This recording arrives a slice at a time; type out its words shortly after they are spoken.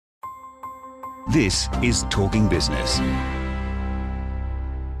This is Talking Business.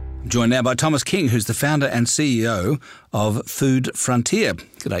 Joined now by Thomas King, who's the founder and CEO of Food Frontier.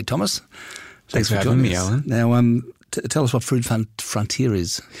 G'day, Thomas. Thanks for having me, Alan. Now, tell us what Food Frontier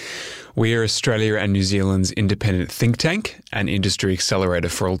is. We are Australia and New Zealand's independent think tank and industry accelerator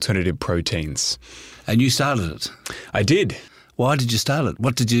for alternative proteins. And you started it? I did. Why did you start it?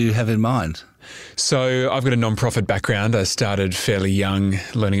 What did you have in mind? So I've got a non-profit background. I started fairly young,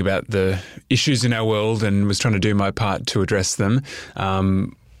 learning about the issues in our world and was trying to do my part to address them.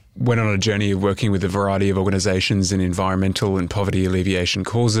 Went on a journey of working with a variety of organisations in environmental and poverty alleviation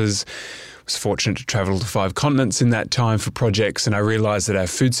causes. Was fortunate to travel to 5 continents in that time for projects, and I realised that our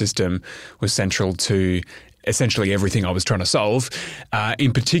food system was central to essentially everything I was trying to solve,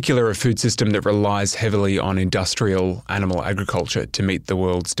 in particular a food system that relies heavily on industrial animal agriculture to meet the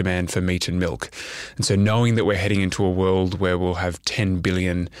world's demand for meat and milk. And so knowing that we're heading into a world where we'll have 10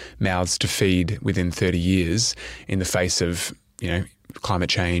 billion mouths to feed within 30 years in the face of, climate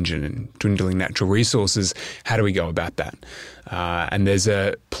change and dwindling natural resources, how do we go about that? And there's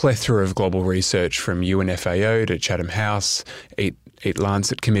a plethora of global research from UNFAO to Chatham House, Eat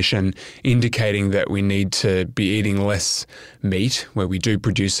Lancet Commission, indicating that we need to be eating less meat where we do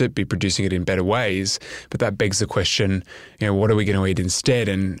produce it, be producing it in better ways. But that begs the question, what are we going to eat instead?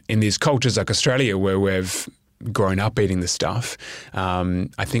 And in these cultures like Australia, where we've grown up eating the stuff,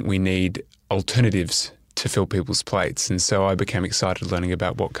 I think we need alternatives to fill people's plates. And so I became excited learning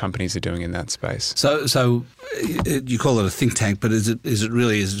about what companies are doing in that space. So you call it a think tank, but is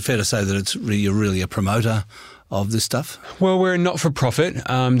it fair to say that you're really a promoter of this stuff? Well, we're a not-for-profit.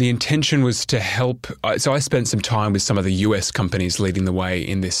 The intention was to help. So I spent some time with some of the US companies leading the way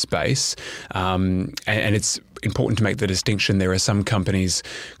in this space. And it's important to make the distinction. There are some companies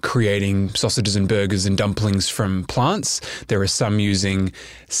creating sausages and burgers and dumplings from plants. There are some using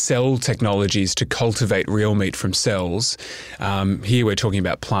cell technologies to cultivate real meat from cells. Here we're talking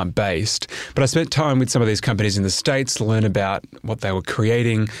about plant-based. But I spent time with some of these companies in the States to learn about what they were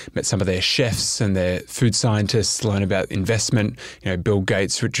creating, met some of their chefs and their food scientists, learn about investment. Bill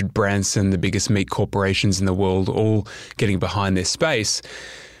Gates, Richard Branson, the biggest meat corporations in the world, all getting behind this space.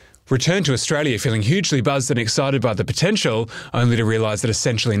 Returned to Australia feeling hugely buzzed and excited by the potential, only to realise that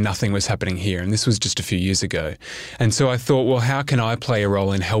essentially nothing was happening here. And this was just a few years ago. And so I thought, well, how can I play a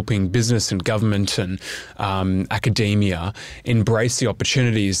role in helping business and government and academia embrace the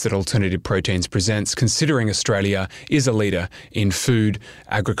opportunities that alternative proteins presents, considering Australia is a leader in food,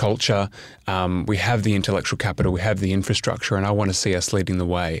 agriculture. We have the intellectual capital, we have the infrastructure, and I want to see us leading the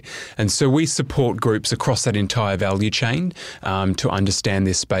way. And so we support groups across that entire value chain to understand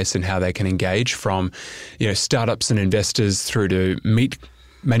this space and how they can engage, from startups and investors through to meat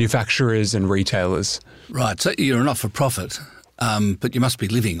manufacturers and retailers. Right. So you're a not-for-profit, but you must be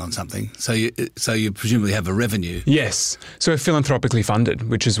living on something. So you presumably have a revenue. Yes. So we're philanthropically funded,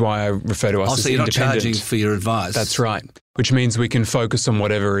 which is why I refer to us as so you're independent. Not charging for your advice. That's right. Which means we can focus on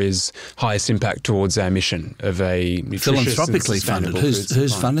whatever is highest impact towards our mission of a nutritious philanthropically and funded. sustainable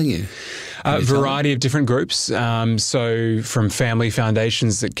Who's funding you? A variety of different groups. So from family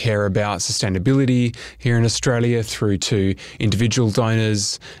foundations that care about sustainability here in Australia through to individual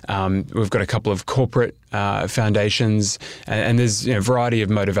donors. We've got a couple of corporate foundations, and there's a variety of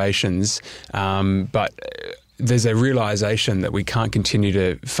motivations. But there's a realisation that we can't continue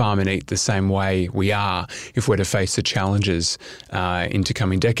to farm and eat the same way we are if we're to face the challenges into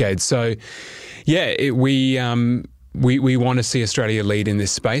coming decades. So, we want to see Australia lead in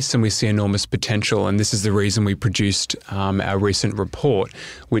this space, and we see enormous potential. And this is the reason we produced our recent report,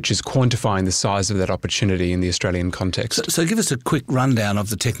 which is quantifying the size of that opportunity in the Australian context. So give us a quick rundown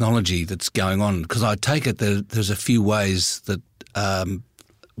of the technology that's going on, because I take it that there's a few ways that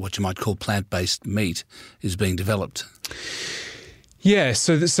what you might call plant-based meat is being developed. Yeah,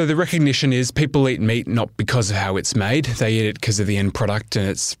 so the recognition is people eat meat not because of how it's made. They eat it because of the end product, and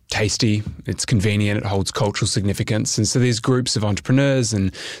it's tasty, it's convenient, it holds cultural significance. And so these groups of entrepreneurs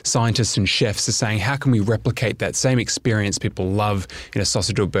and scientists and chefs are saying, how can we replicate that same experience people love in a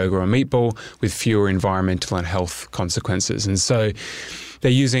sausage or burger or meatball with fewer environmental and health consequences? And so they're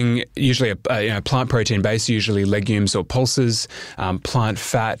using usually a plant protein base, usually legumes or pulses, plant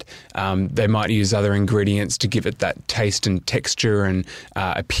fat. They might use other ingredients to give it that taste and texture and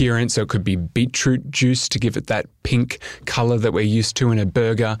appearance. So it could be beetroot juice to give it that pink colour that we're used to in a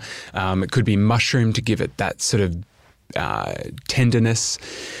burger. It could be mushroom to give it that sort of tenderness.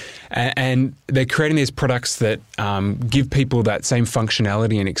 And they're creating these products that give people that same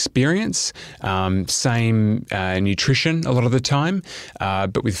functionality and experience, same nutrition a lot of the time,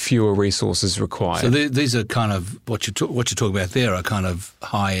 but with fewer resources required. So these are kind of what you're talking about there are kind of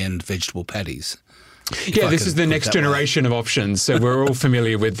high-end vegetable patties. Yeah, this is the next generation of options. So we're all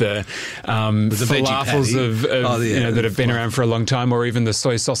familiar with the falafels that have been around for a long time, or even the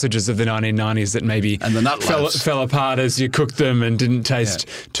soy sausages of the 1990s that maybe and the nut fell apart as you cooked them and didn't taste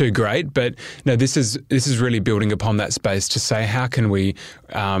too great. But no, this is really building upon that space to say how can we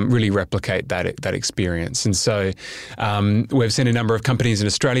really replicate that experience. And so we've seen a number of companies in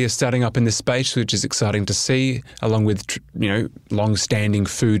Australia starting up in this space, which is exciting to see, along with long-standing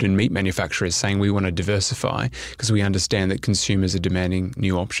food and meat manufacturers saying we want to diversify because we understand that consumers are demanding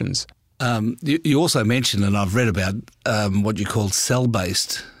new options. You also mentioned, and I've read about what you call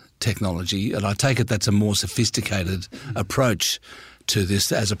cell-based technology, and I take it that's a more sophisticated approach to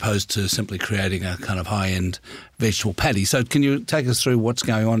this as opposed to simply creating a kind of high-end vegetable patty. So can you take us through what's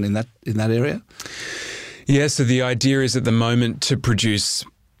going on in that area? Yeah, so the idea is at the moment to produce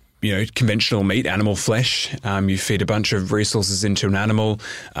conventional meat, animal flesh. You feed a bunch of resources into an animal.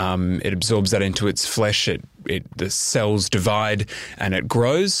 It absorbs that into its flesh. The cells divide and it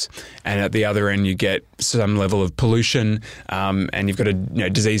grows. And at the other end, you get some level of pollution, and you've got a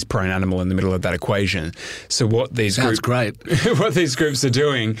disease-prone animal in the middle of that equation. So what these what these groups are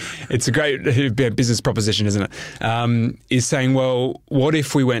doing, it's a great business proposition, isn't it? Is saying, well, what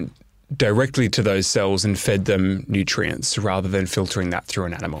if we went directly to those cells and fed them nutrients rather than filtering that through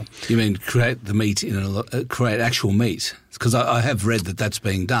an animal? You mean create the meat create actual meat? Because I have read that that's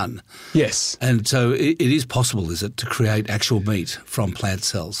being done. Yes. And so it is possible, is it, to create actual meat from plant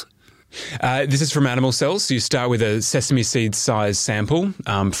cells? This is from animal cells. So you start with a sesame seed size sample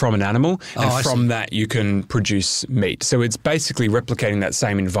from an animal, and from that you can produce meat. So it's basically replicating that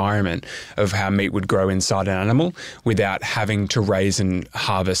same environment of how meat would grow inside an animal without having to raise and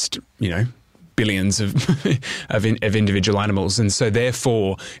harvest, billions of individual animals. And so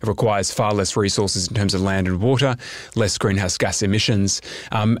therefore it requires far less resources in terms of land and water, less greenhouse gas emissions,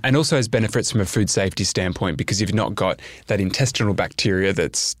 and also has benefits from a food safety standpoint because you've not got that intestinal bacteria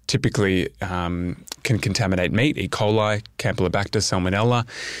that's typically can contaminate meat, E. coli, Campylobacter, Salmonella.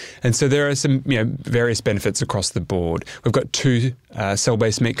 And so there are some various benefits across the board. We've got 2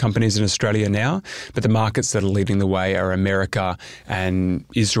 cell-based meat companies in Australia now, but the markets that are leading the way are America and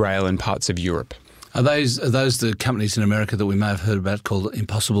Israel and parts of Europe. Are those the companies in America that we may have heard about called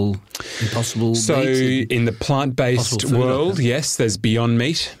Impossible So Meat? In the plant-based world, yes, there's Beyond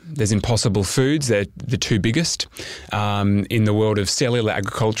Meat, there's Impossible Foods, they're the 2 biggest. In the world of cellular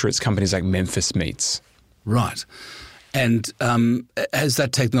agriculture, it's companies like Memphis Meats. Right. And has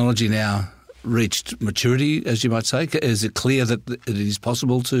that technology now reached maturity, as you might say? Is it clear that it is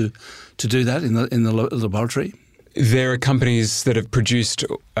possible to do that in the laboratory? There are companies that have produced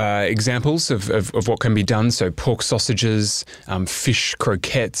examples of what can be done. So pork sausages, fish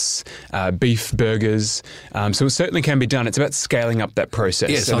croquettes, beef burgers. So it certainly can be done. It's about scaling up that process.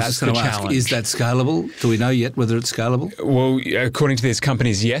 Yes, so I was just going to ask, is that scalable? Do we know yet whether it's scalable? Well, according to these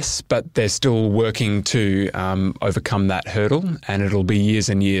companies, yes, but they're still working to overcome that hurdle, and it'll be years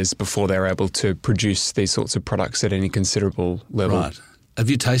and years before they're able to produce these sorts of products at any considerable level. Right. Have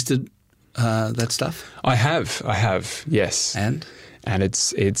you tasted that stuff? I have, yes. And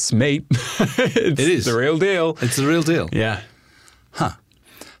it's meat. It is the real deal. It's the real deal. Yeah. Huh.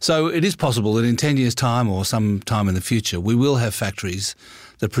 So it is possible that in 10 years' time or some time in the future, we will have factories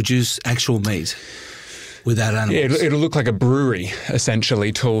that produce actual meat without animals. Yeah, it'll look like a brewery,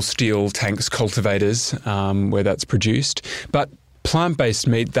 essentially, tall steel tanks, cultivators, where that's produced. But plant-based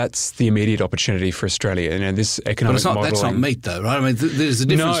meat, that's the immediate opportunity for Australia. This economic modelling. That's not meat, though, right? I mean, there's a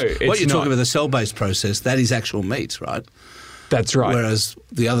difference. No, what you're talking about, the cell-based process, that is actual meat, right? That's right. Whereas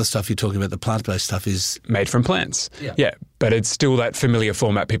the other stuff you're talking about, the plant-based stuff, is made from plants. Yeah. But it's still that familiar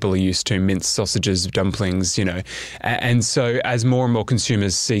format people are used to, minced sausages, dumplings, And so as more and more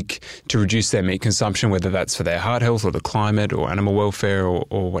consumers seek to reduce their meat consumption, whether that's for their heart health or the climate or animal welfare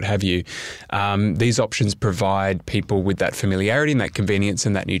or what have you, these options provide people with that familiarity and that convenience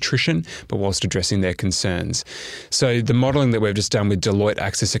and that nutrition, but whilst addressing their concerns. So the modelling that we've just done with Deloitte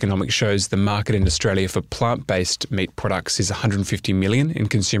Access Economics shows the market in Australia for plant-based meat products is $150 million in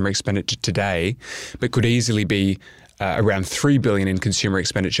consumer expenditure today, but could easily be around $3 billion in consumer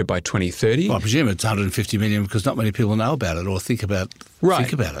expenditure by 2030. Well, I presume it's $150 million because not many people know about it or think about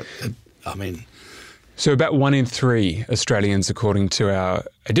it. I mean, So about 1 in 3 Australians, according to our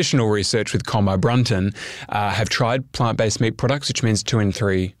additional research with Colmar Brunton, have tried plant-based meat products, which means 2 in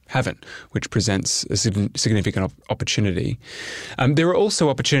 3 haven't, which presents a significant opportunity. There are also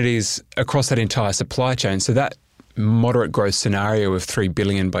opportunities across that entire supply chain. So that moderate growth scenario of 3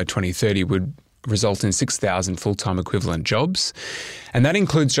 billion by 2030 would result in 6,000 full-time equivalent jobs. And that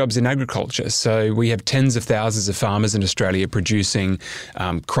includes jobs in agriculture. So we have tens of thousands of farmers in Australia producing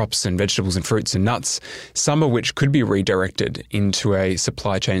crops and vegetables and fruits and nuts, some of which could be redirected into a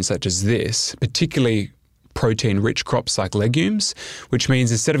supply chain such as this, particularly protein-rich crops like legumes, which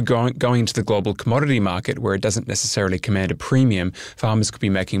means instead of going into the global commodity market where it doesn't necessarily command a premium, farmers could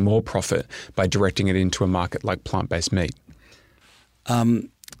be making more profit by directing it into a market like plant-based meat.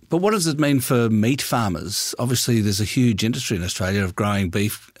 But what does it mean for meat farmers? Obviously, there's a huge industry in Australia of growing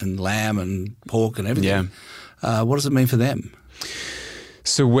beef and lamb and pork and everything. Yeah. What does it mean for them?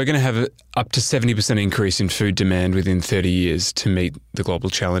 So we're going to have up to 70% increase in food demand within 30 years to meet the global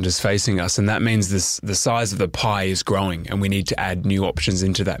challenges facing us. And that means the size of the pie is growing and we need to add new options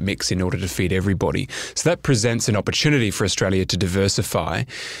into that mix in order to feed everybody. So that presents an opportunity for Australia to diversify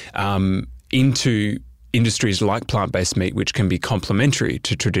into industries like plant-based meat, which can be complementary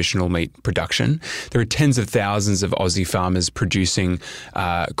to traditional meat production. There are tens of thousands of Aussie farmers producing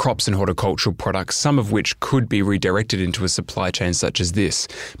crops and horticultural products, some of which could be redirected into a supply chain such as this,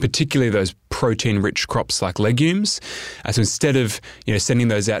 particularly those protein-rich crops like legumes. So instead of sending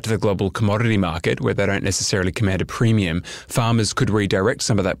those out to the global commodity market where they don't necessarily command a premium, farmers could redirect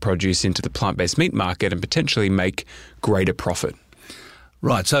some of that produce into the plant-based meat market and potentially make greater profit.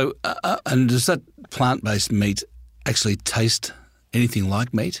 Right. So, and does that plant-based meat actually taste anything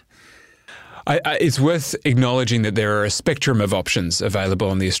like meat? It's worth acknowledging that there are a spectrum of options available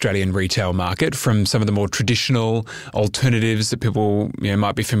on the Australian retail market, from some of the more traditional alternatives that people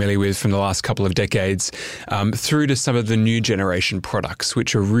might be familiar with from the last couple of decades, through to some of the new generation products,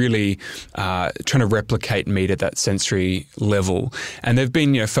 which are really trying to replicate meat at that sensory level. And there have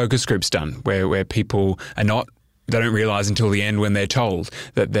been focus groups done where people are not. They don't realise until the end when they're told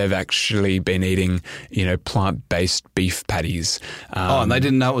that they've actually been eating, plant-based beef patties. And they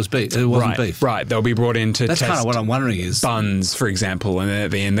didn't know it was beef. It wasn't beef. Right. They'll be brought in to That's test kind of what I'm wondering is buns, for example, and then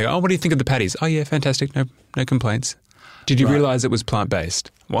at the end they go, what do you think of the patties? Oh, yeah, fantastic. No complaints. Did you realise it was plant-based?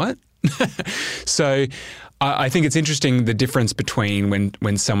 What? So I think it's interesting the difference between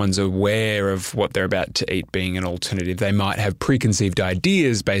when someone's aware of what they're about to eat being an alternative. They might have preconceived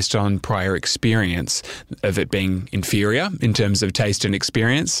ideas based on prior experience of it being inferior in terms of taste and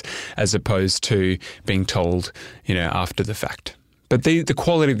experience, as opposed to being told, after the fact. But the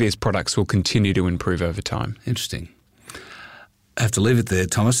quality of these products will continue to improve over time. Interesting. I have to leave it there,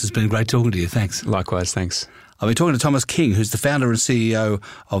 Thomas. It's been great talking to you. Thanks. Likewise, thanks. I'll be talking to Thomas King, who's the founder and CEO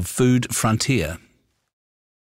of Food Frontier.